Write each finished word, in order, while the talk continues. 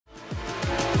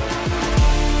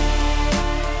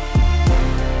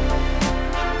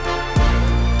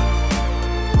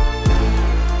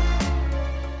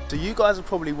guys are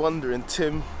probably wondering,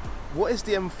 Tim, what is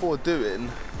the M4 doing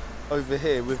over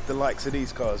here with the likes of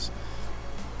these cars?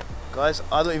 Guys,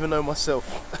 I don't even know myself.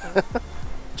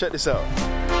 Check this out.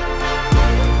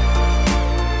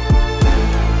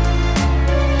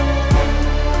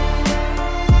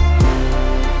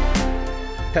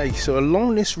 Okay, so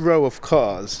along this row of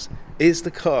cars is the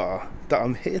car that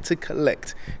I'm here to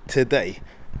collect today.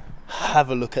 Have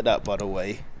a look at that, by the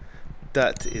way.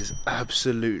 That is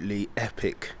absolutely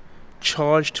epic.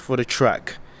 Charged for the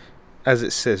track, as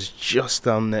it says just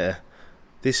down there.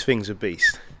 This thing's a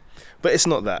beast. But it's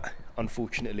not that,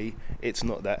 unfortunately. It's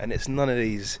not that, and it's none of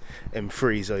these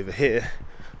M3s over here.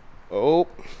 Oh,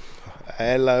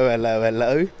 hello, hello,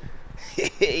 hello.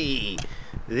 Hey,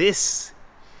 this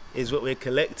is what we're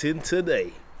collecting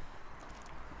today.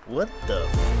 What the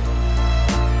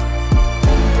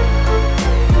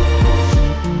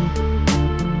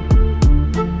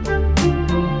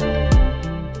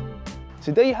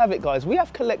So there you have it, guys. We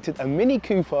have collected a Mini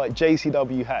Cooper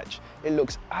JCW hatch. It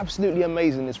looks absolutely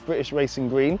amazing, this British racing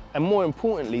green, and more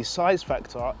importantly, size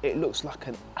factor, it looks like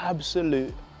an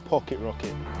absolute pocket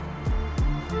rocket.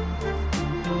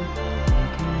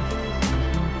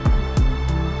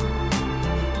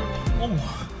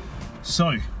 Oh,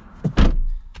 so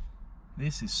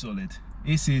this is solid.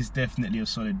 This is definitely a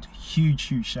solid.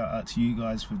 Huge shout out to you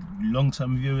guys for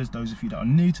long-term viewers. Those of you that are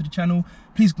new to the channel,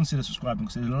 please consider subscribing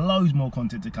because there's loads more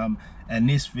content to come, and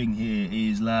this thing here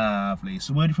is lovely.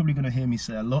 So word you're probably going to hear me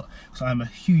say a lot because I'm a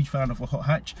huge fan of a hot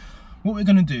hatch. What we're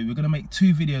going to do, we're going to make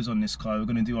 2 videos on this car. We're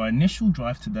going to do our initial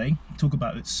drive today, talk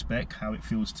about its spec, how it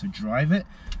feels to drive it,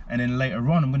 and then later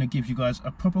on I'm going to give you guys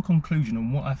a proper conclusion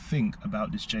on what I think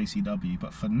about this JCW.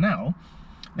 But for now,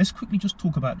 let's quickly just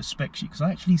talk about the spec sheet, because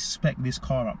I actually spec'd this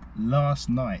car up last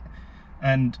night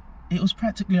and it was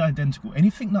practically identical.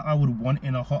 Anything that I would want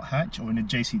in a hot hatch or in a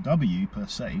JCW per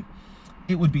se,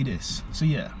 it would be this. So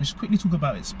yeah, let's quickly talk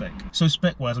about its spec. So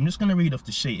spec wise, I'm just going to read off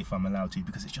the sheet if I'm allowed to,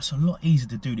 because it's just a lot easier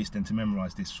to do this than to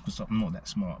memorize this because I'm not that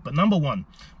smart. But number one,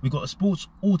 we've got a sports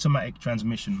automatic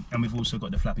transmission, and we've also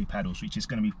got the flappy paddles, which is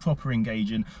going to be proper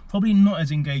engaging. Probably not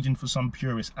as engaging for some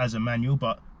purists as a manual,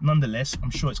 but nonetheless,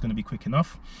 I'm sure it's going to be quick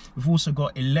enough. We've also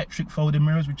got electric folding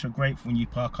mirrors, which are great for when you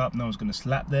park up, no one's going to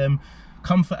slap them.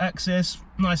 Comfort access,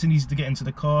 nice and easy to get into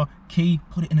the car. Key,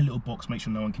 put it in a little box, make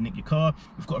sure no one can nick your car.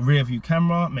 We've got a rear view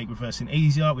camera, make reversing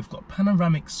easier. We've got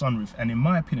panoramic sunroof, and in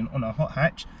my opinion, on a hot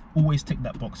hatch, always tick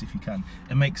that box if you can.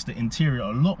 It makes the interior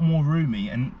a lot more roomy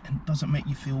and doesn't make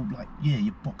you feel like, yeah,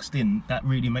 you're boxed in. That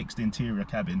really makes the interior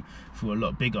cabin feel a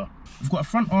lot bigger. We've got a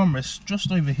front armrest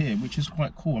just over here, which is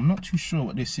quite cool. I'm not too sure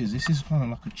what this is. This is kind of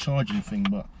like a charging thing,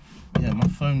 but yeah, my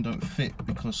phone don't fit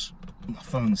because my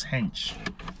phone's hench,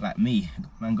 like me.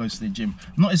 Man goes to the gym.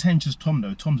 Not as hench as Tom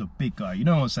though. Tom's a big guy. You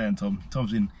know what I'm saying, Tom?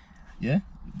 Tom's in, yeah,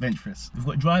 bench press. We've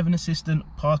got driving assistant,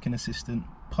 parking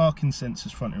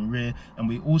sensors front and rear, and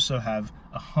we also have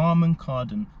a Harman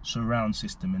Kardon surround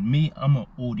system. And me, I'm an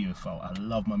audiophile. I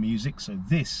love my music, so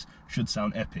this should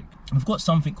sound epic. We've got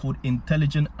something called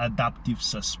intelligent adaptive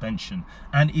suspension,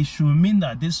 and it should mean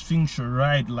that this thing should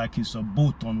ride like it's a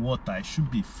boat on water. It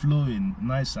should be flowing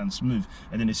nice and smooth,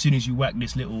 and then as soon as you whack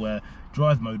this little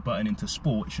drive mode button into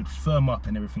sport, it should firm up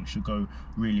and everything should go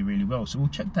really well. So we'll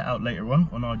check that out later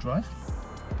on our drive.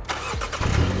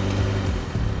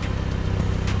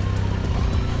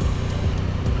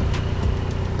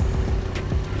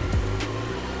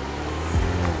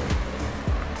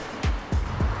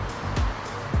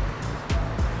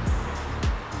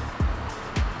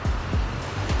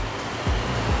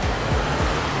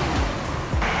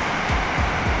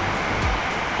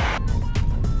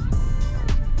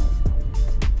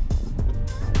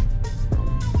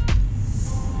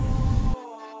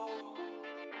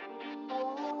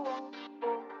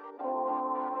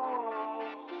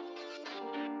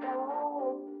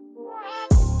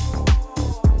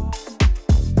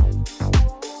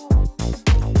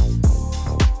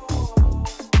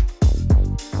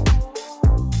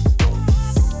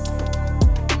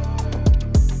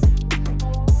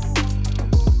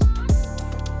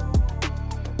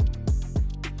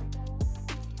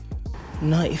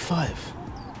 $95?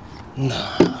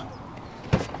 Nah.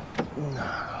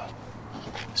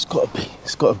 It's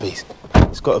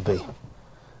gotta be.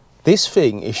 This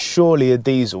thing is surely a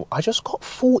diesel. I just got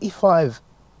 45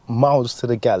 miles to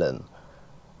the gallon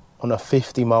on a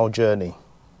 50-mile journey.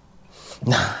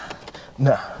 Nah.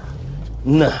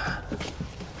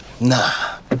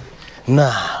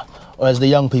 Or as the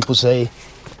young people say,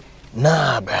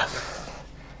 nah, bruv.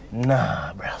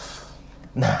 Nah.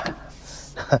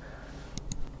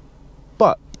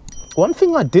 But One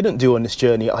thing I didn't do on this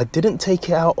journey, I didn't take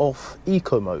it out of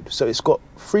eco mode. So it's got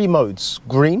 3 modes: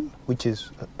 green, which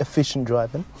is efficient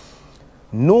driving;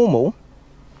 normal,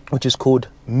 which is called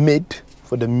mid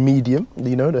for the medium,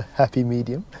 you know, the happy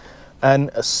medium; and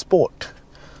a sport.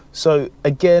 So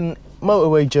again,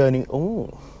 motorway journey.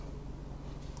 Oh,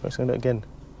 let's do that again.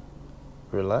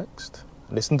 Relaxed.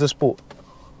 Listen to sport.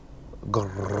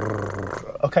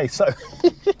 Grrr. Okay, so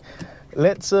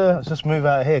let's just move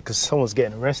out of here because someone's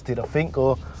getting arrested, I think,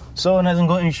 or someone hasn't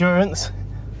got insurance.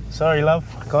 Sorry, love,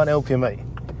 can't help you, mate.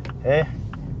 Yeah,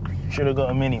 should have got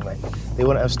a Mini, mate. They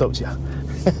wouldn't have stopped you.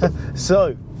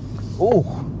 So,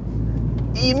 oh,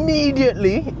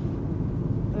 immediately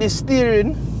this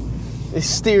steering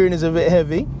is a bit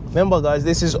heavy. Remember, guys,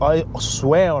 this is, I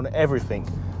swear on everything,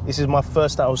 this is my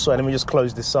first time outside. Let me just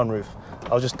close this sunroof.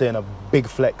 I was just doing a big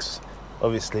flex,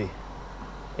 obviously,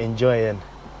 enjoying.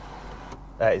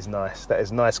 That is nice,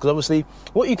 because obviously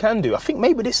what you can do, I think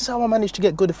maybe this is how I managed to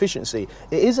get good efficiency.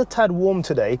 It is a tad warm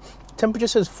today, temperature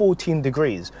says 14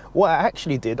 degrees. What I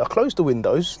actually did, I closed the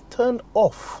windows, turned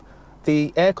off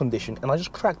the air condition, and I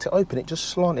just cracked it open. It just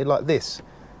slanted like this,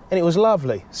 and it was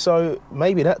lovely. So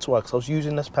maybe that's why, because I was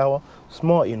using less power.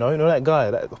 Smart, you know that guy,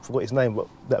 I forgot his name, but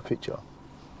that picture.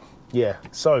 Yeah,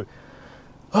 so,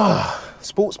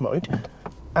 sports mode,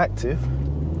 active.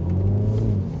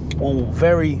 Oh,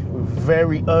 very,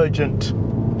 very urgent.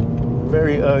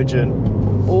 Very urgent.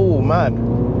 Oh, man.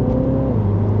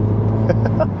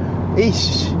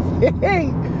 Eesh.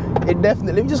 It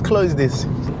definitely, let me just close this,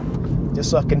 just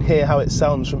so I can hear how it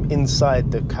sounds from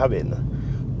inside the cabin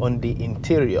on the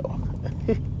interior.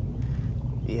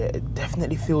 Yeah, it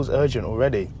definitely feels urgent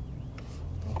already.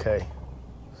 Okay.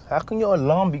 How can your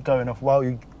alarm be going off while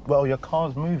your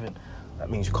car's moving? That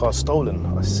means your car's stolen,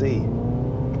 I see.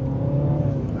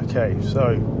 Okay,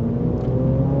 so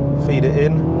feed it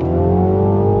in.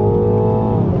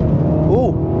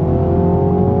 Oh,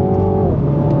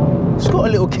 it's got a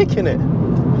little kick in it.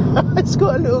 It's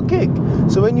got a little kick.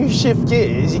 So when you shift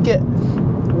gears, you get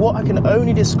what I can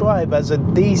only describe as a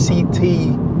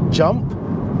DCT jump.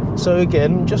 So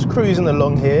again, just cruising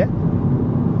along here.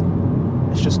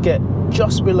 Let's just get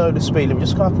just below the speed limit,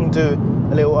 just so I can do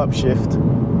a little upshift.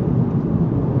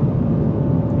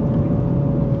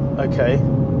 Okay,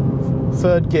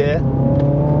 3rd gear.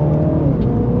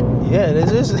 Yeah,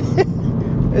 there's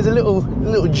there's a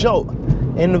little jolt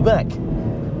in the back,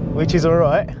 which is all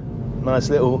right. Nice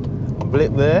little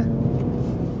blip there.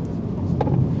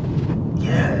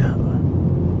 Yeah,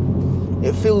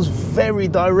 it feels very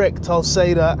direct, I'll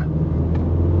say that.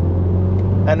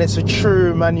 And it's a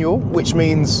true manual, which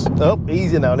means, oh,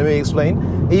 easy now, let me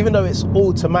explain. Even though it's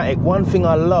automatic, one thing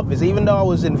I love is, even though I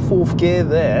was in 4th gear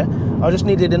there, I just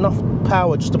needed enough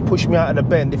power just to push me out of the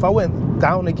bend. If I went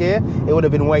down a gear, it would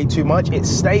have been way too much. It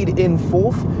stayed in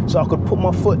 4th, so I could put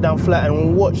my foot down flat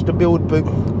and watch the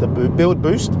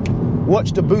boost,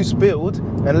 watch the boost build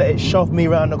and let it shove me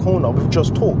around the corner with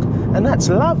just torque. And that's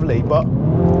lovely, but,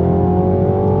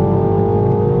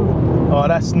 oh,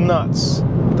 that's nuts.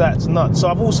 That's nuts. So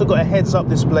I've also got a heads-up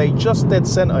display just dead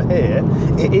center here.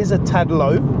 It is a tad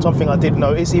low, something I did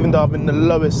notice, even though I'm in the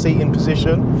lowest seating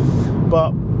position.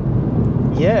 But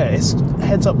yeah, it's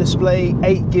heads-up display,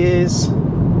 8 gears.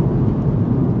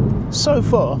 So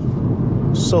far,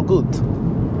 so good.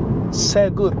 Sehr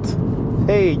gut.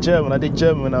 Hey, German. I did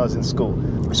German when I was in school.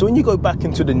 So when you go back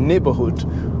into the neighborhood,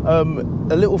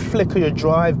 a little flick of your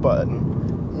drive button,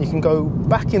 you can go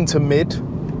back into mid,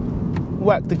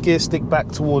 whack the gear stick back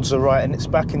towards the right, and it's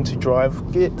back into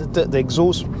drive. Get the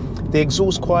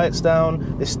exhaust quiets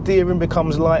down, the steering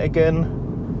becomes light again,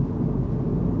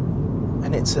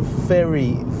 and it's a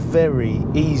very, very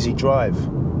easy drive.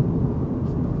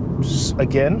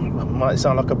 Again, might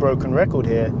sound like a broken record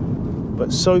here,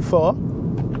 but so far,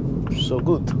 so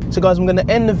good. So guys, I'm going to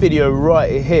end the video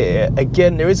right here.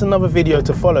 Again, there is another video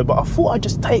to follow, but I thought I'd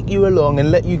just take you along and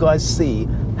let you guys see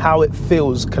how it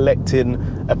feels collecting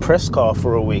a press car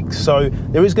for a week. So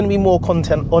there is going to be more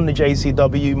content on the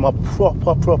JCW, my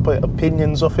proper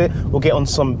opinions of it. We'll get on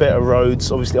some better roads.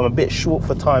 Obviously I'm a bit short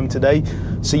for time today,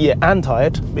 so yeah, and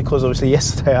tired, because obviously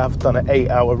yesterday I've done an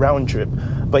 8-hour round trip.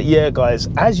 But yeah guys,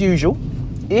 as usual,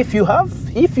 if you have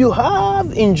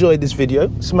enjoyed this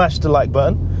video, smash the like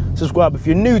button, subscribe if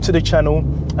you're new to the channel,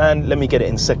 and let me get it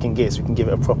in 2nd gear so we can give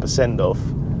it a proper send off.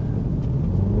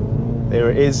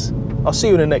 There it is. I'll see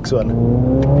you in the next one.